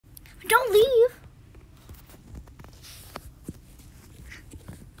Don't leave.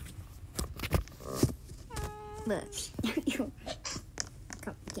 Look, you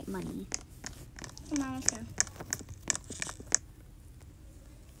get money. Come on, let's go.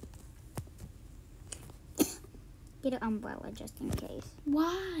 Get an umbrella just in case.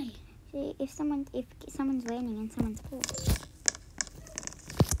 Why? See, if someone's raining and someone's cold.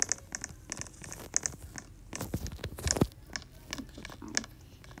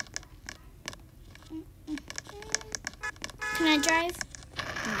 Can I drive?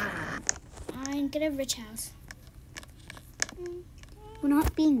 I'm gonna rich house. We're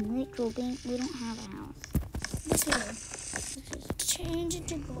not being rich. We don't have a house. This way. Let's just change it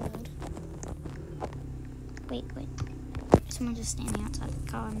to gold. Wait. Someone's just standing outside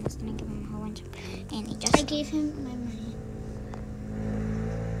the car. I'm just gonna give him a whole bunch of... And he I just... gave him my money.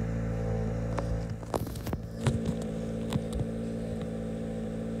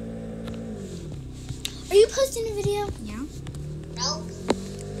 Are you posting a video? Yeah. No.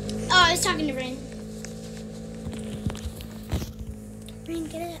 Oh, I was talking to Rain. Rain,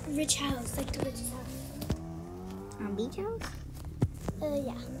 get a rich house, like the richest house. Beach house?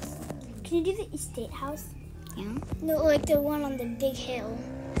 Yeah. Can you do the estate house? Yeah. No, like the one on the big hill.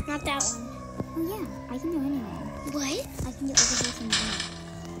 Not that one. Oh, yeah. I can do anything. What? I can do everything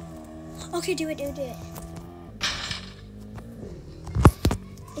in the Okay, do it.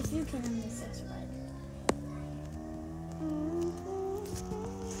 If you can, I'm just subscribe.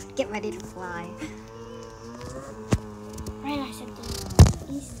 Get ready to fly. Right, I said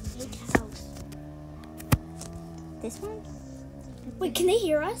the estate house. This one? Wait, can they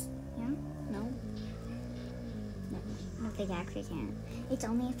hear us? Yeah? No, they actually can't. It's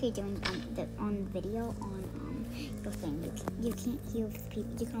only if you're doing on video on your thing. You can't hear the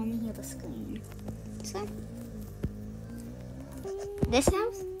people. You can only hear the screen. So this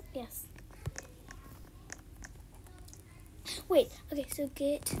house? Yes. Wait. Okay, so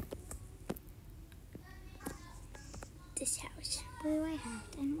get this house. What do I have?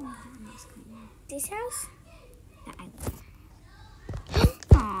 I don't know how on the screen. This house? That I love.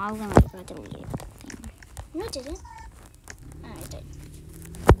 Aw, I was going to delete it. No, I didn't. Oh, I did.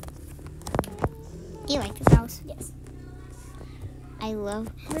 Do you like this house? Yes. I love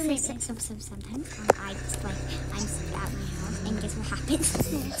sometimes I just like I'm at my house and guess what happens?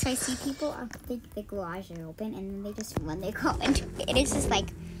 So I see people the garage is open and then they just run their car into it. And it's just like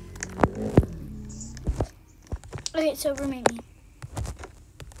Okay, so remind me.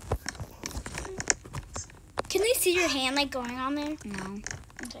 Can they see your hand like going on there? no.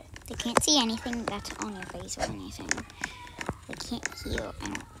 Okay. They can't see anything that's on your face or anything. They can't hear, I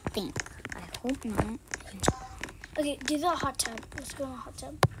don't think. I hope not. Okay, do the hot tub. Let's go in the hot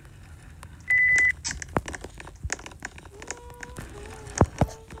tub.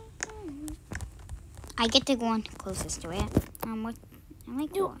 I get the one closest to it. What? I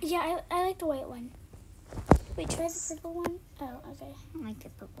like No, one. yeah, I like the white one. Wait, try the purple one. Oh, okay. I like the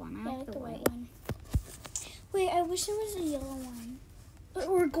purple one. Yeah, I like the white. one. Wait, I wish there was a yellow one.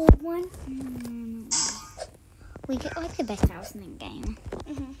 Or a gold one. We get like the best house in the game.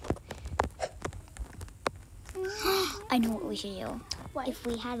 I know what we should do. What? If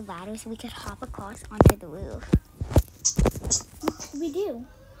we had ladders, we could hop across onto the roof. We do.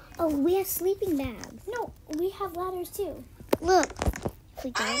 Oh, we have sleeping bags. No, we have ladders too. Look. If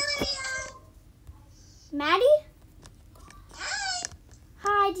we go. Maddie? Hi.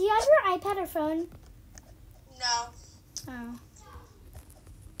 Hi, do you have your iPad or phone? No, Oh.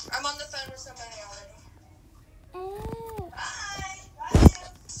 I'm on the phone with somebody already. Oh. Bye.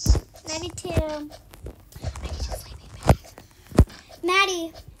 Bye. Maddie too.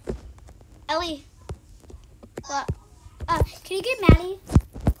 Maddie. Ellie. What? Can you get Maddie?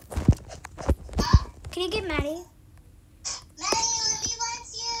 Can you get Maddie? Maddie, Libby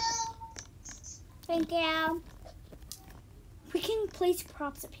wants you. Thank you. We can place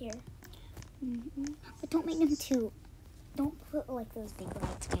props up here. But don't make them too. Don't put like those big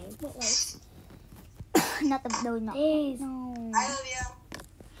lights, okay? What lights? Not the no, not These. no. I love you.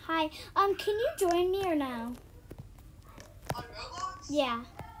 Hi. Can you join me or no? On Roblox? Yeah.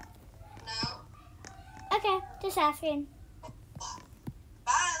 No. Okay. Just asking.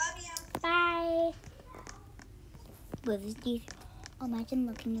 Bye, love you. Bye. Liz, do you imagine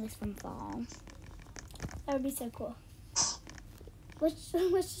looking at this from fall? That would be so cool. Let's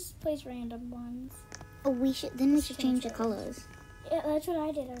just place random ones. Oh, we should change the colors. Yeah, that's what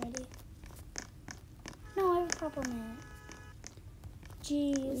I did already. No, I have a proper minute.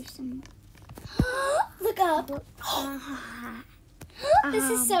 Jeez. There's some. Look up. This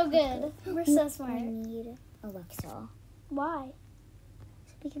is so good. We're so I smart. need Alexa. Why?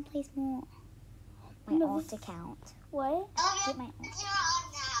 We can place more. My No, alt account. What? Get my alt.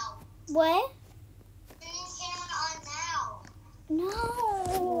 What? Now.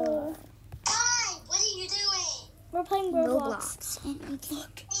 No. Hi, what are you doing? We're playing Roblox. Roblox. And we can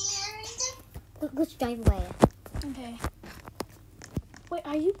And let's drive away. Okay. Wait,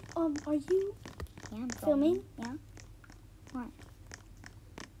 are you Yeah, I'm filming? Yeah. What?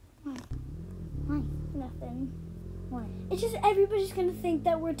 What? Why? Nothing. What? It's just everybody's gonna think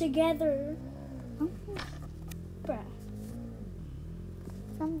that we're together. Oh, Bruh.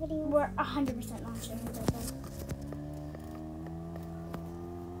 somebody. We're 100% not sharing that.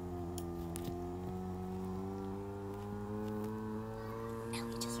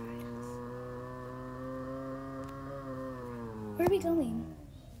 Ellie just heard us. Where are we going?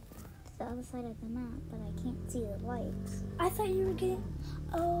 It's the other side of the map, but I can't see the lights. I thought you were getting.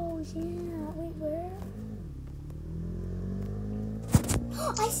 Oh yeah. Wait, where?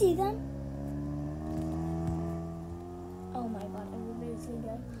 I see them. Oh my god! Everybody's seeing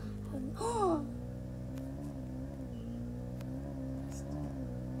them. Oh.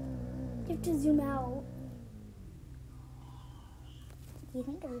 You have to zoom out. Do you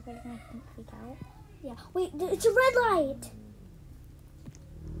think everybody's gonna freak out? Yeah. Wait, it's a red light.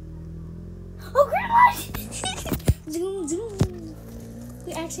 Oh, green light! Zoom, zoom.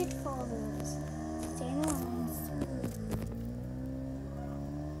 We actually have to follow the rules. Stay in the lines.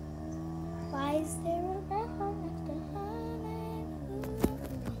 Why is there a red heart next to her?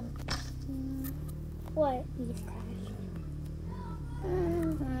 What? We just crashed.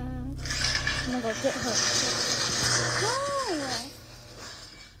 I'm gonna go get her. No!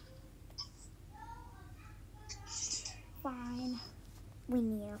 Fine. We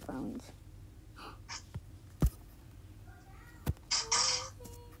need our phones.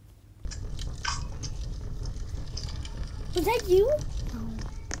 Was that you?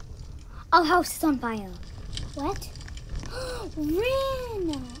 Our house is on fire. What?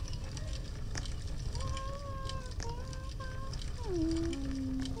 Rin!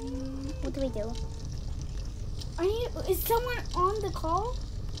 What do we do? Is someone on the call?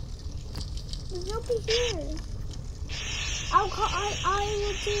 There's nobody here. I'll call. I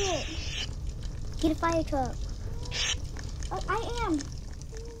will do it. Get a fire truck. I am.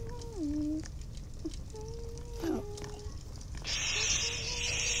 Oh.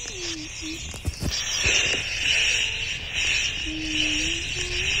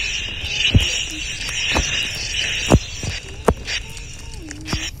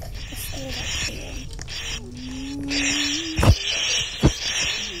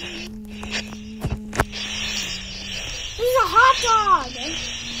 This is a hot dog.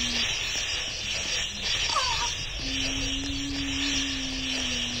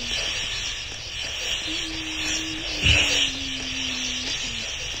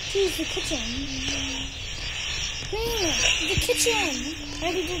 Geez, the kitchen. Rin, the kitchen. I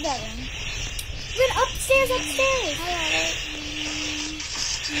already did that one. Rin, upstairs.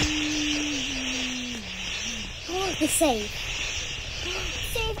 The safe.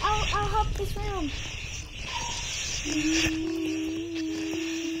 Save, I'll help this room.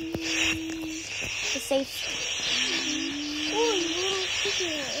 The safe. Oh, little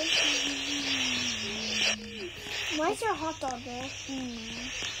figure. Why is there a hot dog there?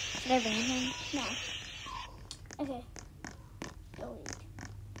 Should I ban him? No. Okay. Delete.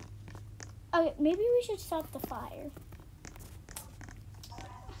 Okay, maybe we should stop the fire.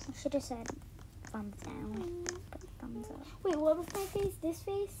 I should have said thumbs down. But thumbs up. Wait, what was my face? This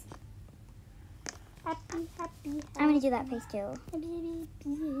face? Happy. I'm gonna do that face too.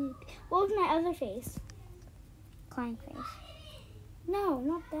 What was my other face? Crying face. No,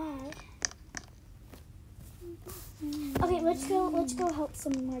 not that. Okay, let's go help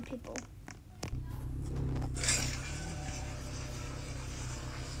some more people.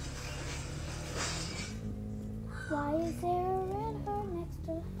 Why is there a red heart next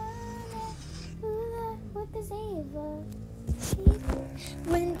to her? What is Ava?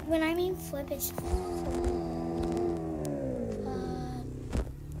 When I mean flip, it's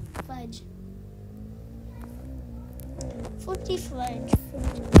fudge. Flippy fudge.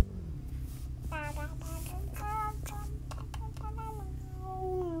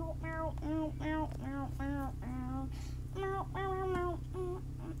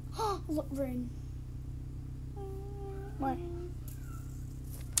 Look, Rin. What?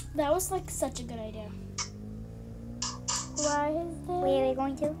 That was like such a good idea. Why is there? Wait, are we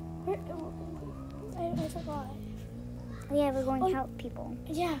going to? I forgot. Oh, yeah, we're going to help people.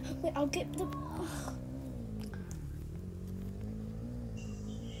 Yeah, wait, I'll get the.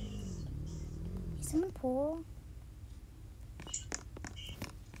 Is someone pool?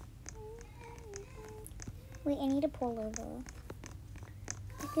 Wait, I need to pull over.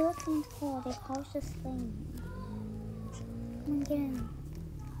 I feel like someone's called. They caused this thing. Come on, get in.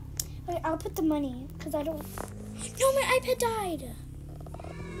 Okay, I'll put the money, because I don't... No, my iPad died.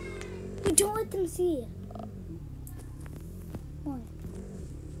 Wait, don't let them see. What?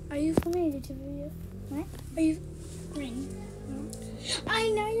 Are you filming a YouTube video? What? Are you... Ring. I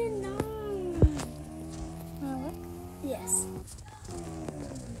know you're not. What? Yes.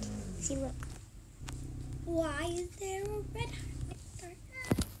 See, look. Why is there a red highlight?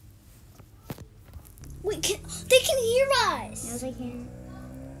 Wait, they can hear us. No, they can't.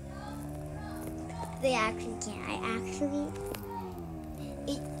 They actually can't.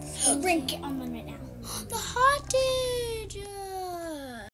 Ring, get on one right now. The hottest.